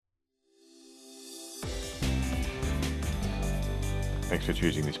Thanks for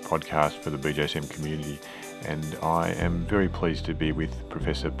choosing this podcast for the BJSM community. And I am very pleased to be with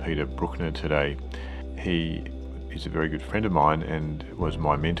Professor Peter Brukner today. He is a very good friend of mine and was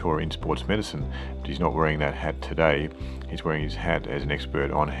my mentor in sports medicine, but he's not wearing that hat today. He's wearing his hat as an expert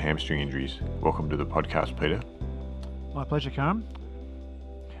on hamstring injuries. Welcome to the podcast, Peter. My pleasure, Karen.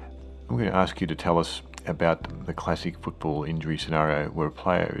 I'm going to ask you to tell us about the classic football injury scenario where a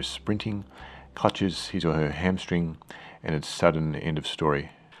player is sprinting, clutches his or her hamstring, and it's sudden end of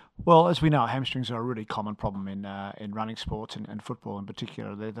story. Well, as we know, hamstrings are a really common problem in running sports and football in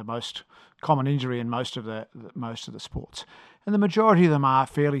particular. They're the most common injury in most of the sports, and the majority of them are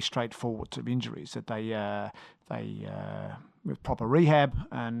fairly straightforward sort of injuries that they with proper rehab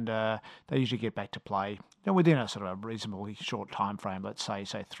and they usually get back to play within a sort of a reasonably short time frame. Let's say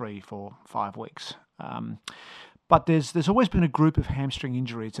 3, 4, 5 weeks. But there's always been a group of hamstring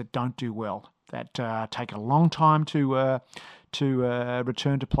injuries that don't do well, that take a long time to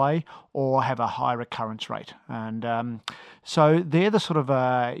return to play or have a high recurrence rate. And so they're the sort of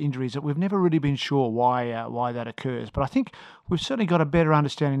injuries that we've never really been sure why that occurs. But I think we've certainly got a better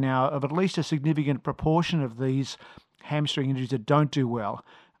understanding now of at least a significant proportion of these hamstring injuries that don't do well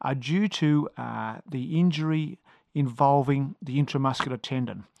are due to the injury involving the intramuscular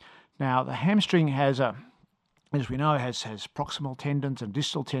tendon. Now, the hamstring has as we know, has proximal tendons and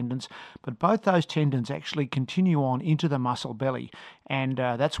distal tendons, but both those tendons actually continue on into the muscle belly, and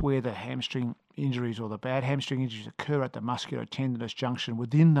that's where the hamstring injuries or the bad hamstring injuries occur, at the muscular-tendinous junction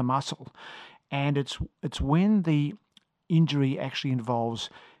within the muscle. And it's when the injury actually involves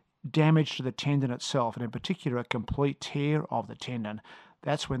damage to the tendon itself, and in particular a complete tear of the tendon.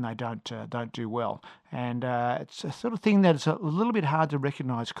 That's when they don't do well. And it's a sort of thing that it's a little bit hard to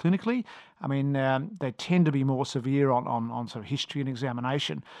recognise clinically. I mean, they tend to be more severe on sort of history and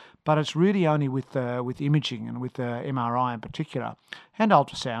examination, but it's really only with imaging and with MRI in particular, and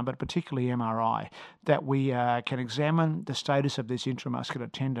ultrasound, but particularly MRI, that we can examine the status of this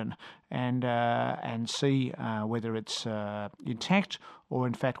intramuscular tendon and see whether it's intact or,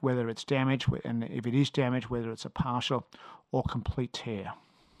 in fact, whether it's damaged, and if it is damaged, whether it's a partial or complete tear.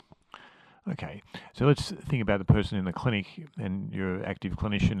 Okay, so let's think about the person in the clinic, and you're an active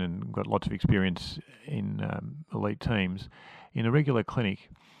clinician and got lots of experience in elite teams. In a regular clinic,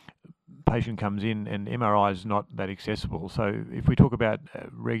 patient comes in and MRI is not that accessible. So if we talk about a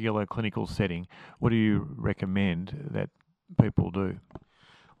regular clinical setting, what do you recommend that people do?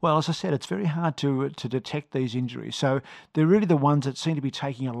 Well, as I said, it's very hard to detect these injuries. So they're really the ones that seem to be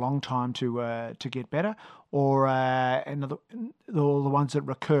taking a long time to get better, or the ones that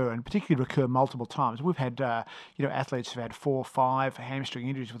recur, and particularly recur multiple times. We've had athletes who've had 4 or 5 hamstring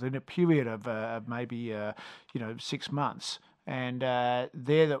injuries within a period of maybe 6 months. And that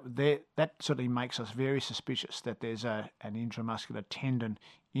certainly makes us very suspicious that there's an intramuscular tendon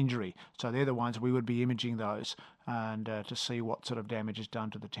injury. So they're the ones we would be imaging those and to see what sort of damage is done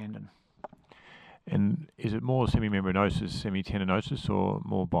to the tendon. And is it more semimembranosus, semitendinosus, or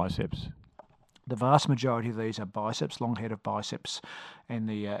more biceps? The vast majority of these are biceps, long head of biceps, and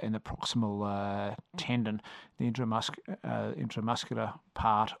the proximal tendon. The intramuscular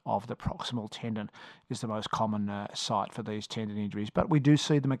part of the proximal tendon is the most common site for these tendon injuries. But we do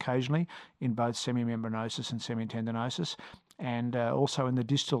see them occasionally in both semimembranosus and semitendinosus, and also in the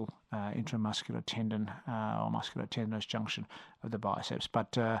distal intramuscular tendon or muscular tendinous junction of the biceps.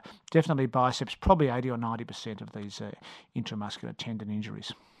 But definitely biceps, probably 80 or 90% of these intramuscular tendon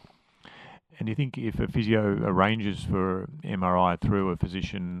injuries. And do you think if a physio arranges for MRI through a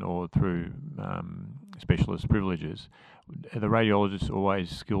physician or through specialist privileges, are the radiologists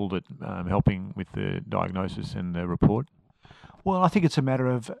always skilled at helping with the diagnosis and the report? Well, I think it's a matter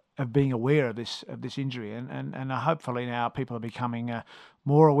of being aware of this injury, and hopefully now people are becoming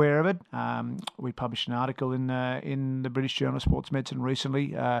more aware of it. We published an article in the British Journal of Sports Medicine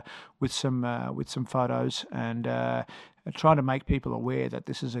recently with some photos and trying to make people aware that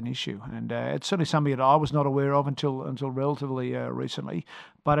this is an issue. And it's certainly something that I was not aware of until relatively recently,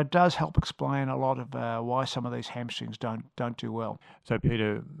 but it does help explain a lot of why some of these hamstrings don't do well. So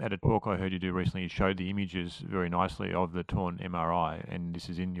Peter, at a talk I heard you do recently, you showed the images very nicely of the torn MRI, and this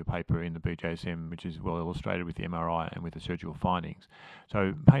is in your paper in the BJSM, which is well illustrated with the MRI and with the surgical findings.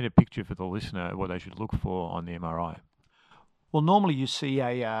 So paint a picture for the listener what they should look for on the MRI. Well, normally you see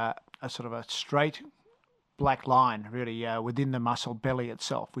a sort of a straight black line really within the muscle belly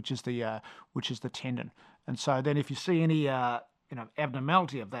itself, which is the tendon. And so then if you see any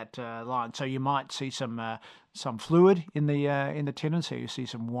abnormality of that line. So you might see some fluid in the tendon. So you see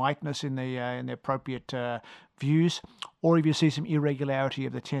some whiteness in the appropriate views, or if you see some irregularity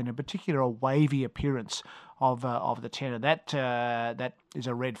of the tendon, in particular a wavy appearance of the tendon, that is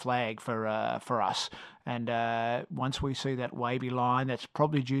a red flag for us. And once we see that wavy line, that's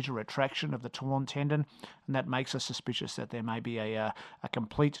probably due to retraction of the torn tendon, and that makes us suspicious that there may be a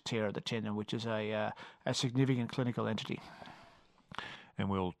complete tear of the tendon, which is a significant clinical entity. And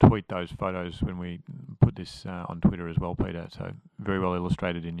we'll tweet those photos when we put this on Twitter as well, Peter. So very well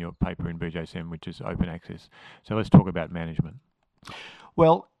illustrated in your paper in BJSM, which is open access. So let's talk about management.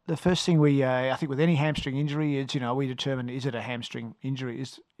 Well, the first thing I think with any hamstring injury is, we determine, is it a hamstring injury?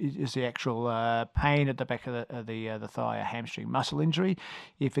 Is the actual pain at the back of the thigh a hamstring muscle injury?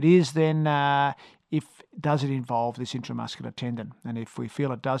 If it is, then does it involve this intramuscular tendon? And if we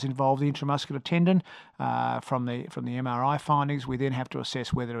feel it does involve the intramuscular tendon, from the MRI findings, we then have to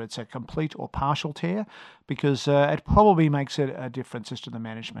assess whether it's a complete or partial tear, because it probably makes a difference as to the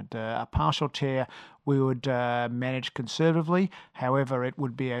management. A partial tear we would manage conservatively. However, it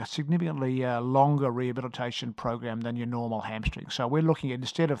would be a significantly longer rehabilitation program than your normal hamstring. So we're looking at,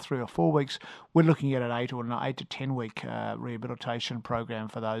 instead of 3 or 4 weeks, we're looking at an 8 to 10 week rehabilitation program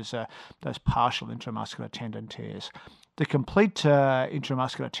for those partial intramuscular tendon tears. The complete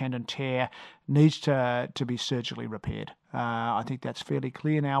intramuscular tendon tear needs to be surgically repaired. I think that's fairly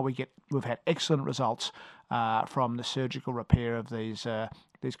clear now. We've had excellent results from the surgical repair of these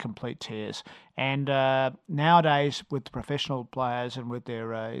complete tears. And nowadays, with the professional players and with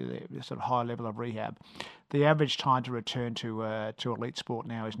their sort of high level of rehab, the average time to return to elite sport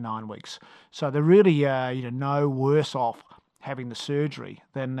now is 9 weeks. So they're really no worse off having the surgery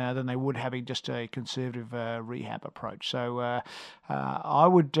than they would having just a conservative rehab approach. So I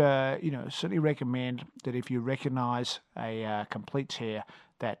would certainly recommend that if you recognise a complete tear,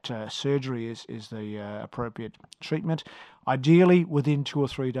 that surgery is the appropriate treatment, ideally within 2 or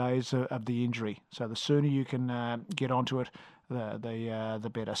 3 days of the injury. So the sooner you can get onto it,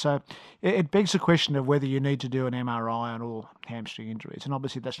 the better. So it begs the question of whether you need to do an MRI on all hamstring injuries, and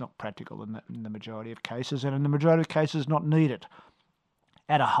obviously that's not practical in the majority of cases, and in the majority of cases not needed.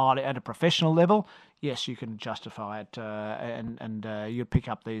 At a professional level, yes, you can justify it, and you pick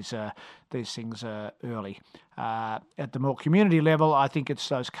up these things early. At the more community level, I think it's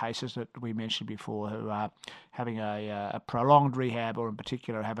those cases that we mentioned before who are having a prolonged rehab, or in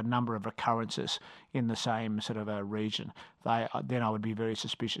particular have a number of recurrences in the same sort of a region. Then I would be very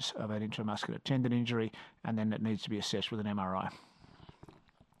suspicious of an intramuscular tendon injury, and then it needs to be assessed with an MRI.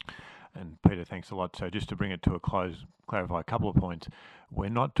 And Peter, thanks a lot. So just to bring it to a close, clarify a couple of points. We're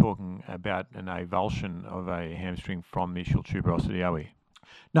not talking about an avulsion of a hamstring from the ischial tuberosity, are we?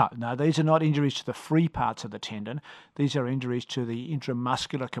 No, these are not injuries to the free parts of the tendon. These are injuries to the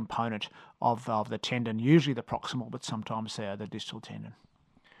intramuscular component of the tendon, usually the proximal, but sometimes they are the distal tendon.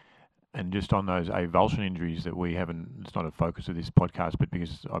 And just on those avulsion injuries that we haven't, it's not a focus of this podcast, but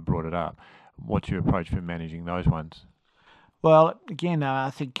because I brought it up, what's your approach for managing those ones? Well, again,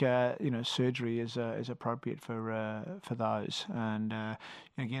 I think surgery is appropriate for those, and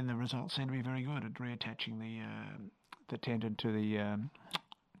again, the results seem to be very good at reattaching the tendon to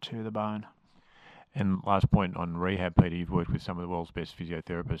the bone. And last point on rehab, Peter, you've worked with some of the world's best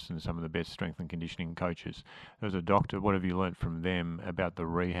physiotherapists and some of the best strength and conditioning coaches. As a doctor, what have you learnt from them about the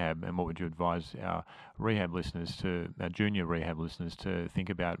rehab, and what would you advise our junior rehab listeners to think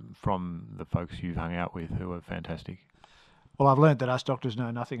about from the folks you've hung out with who are fantastic? Well, I've learned that us doctors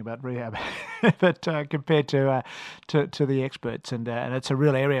know nothing about rehab, but compared to the experts, and it's a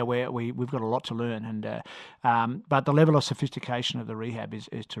real area where we've got a lot to learn. And but the level of sophistication of the rehab is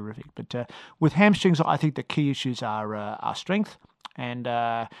terrific. But with hamstrings, I think the key issues are strength, and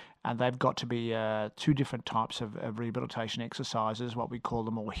they've got to be 2 different types of rehabilitation exercises. What we call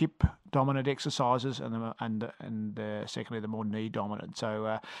the more hip dominant exercises, and secondly the more knee dominant.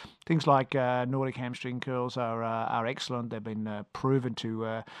 So things like Nordic hamstring curls are excellent. They've been proven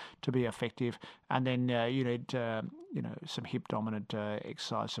to be effective. And then you need some hip dominant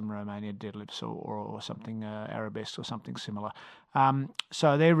exercise, some Romanian deadlifts or something arabesque or something similar.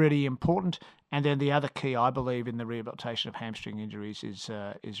 So they're really important. And then the other key, I believe, in the rehabilitation of hamstring injuries is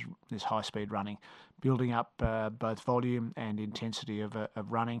high speed running, building up both volume and intensity of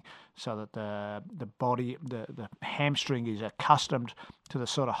running, so that the body, the hamstring is accustomed to the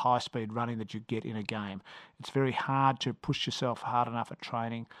sort of high speed running that you get in a game. It's very hard to push yourself hard enough at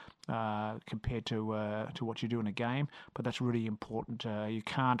training compared to what you do in a game, but that's really important. You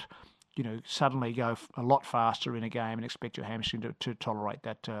can't suddenly go a lot faster in a game and expect your hamstring to tolerate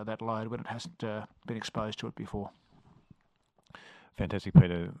that load when it hasn't been exposed to it before. Fantastic,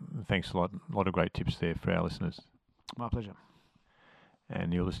 Peter. Thanks a lot. A lot of great tips there for our listeners. My pleasure.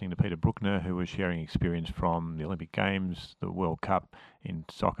 And you're listening to Peter Brukner, who was sharing experience from the Olympic Games, the World Cup in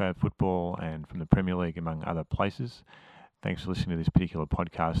soccer, football, and from the Premier League, among other places. Thanks for listening to this particular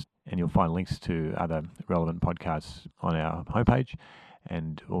podcast, and you'll find links to other relevant podcasts on our homepage.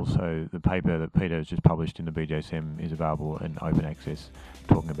 And also the paper that Peter has just published in the BJSM is available in open access,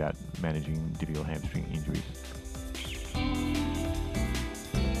 talking about managing difficult hamstring injuries.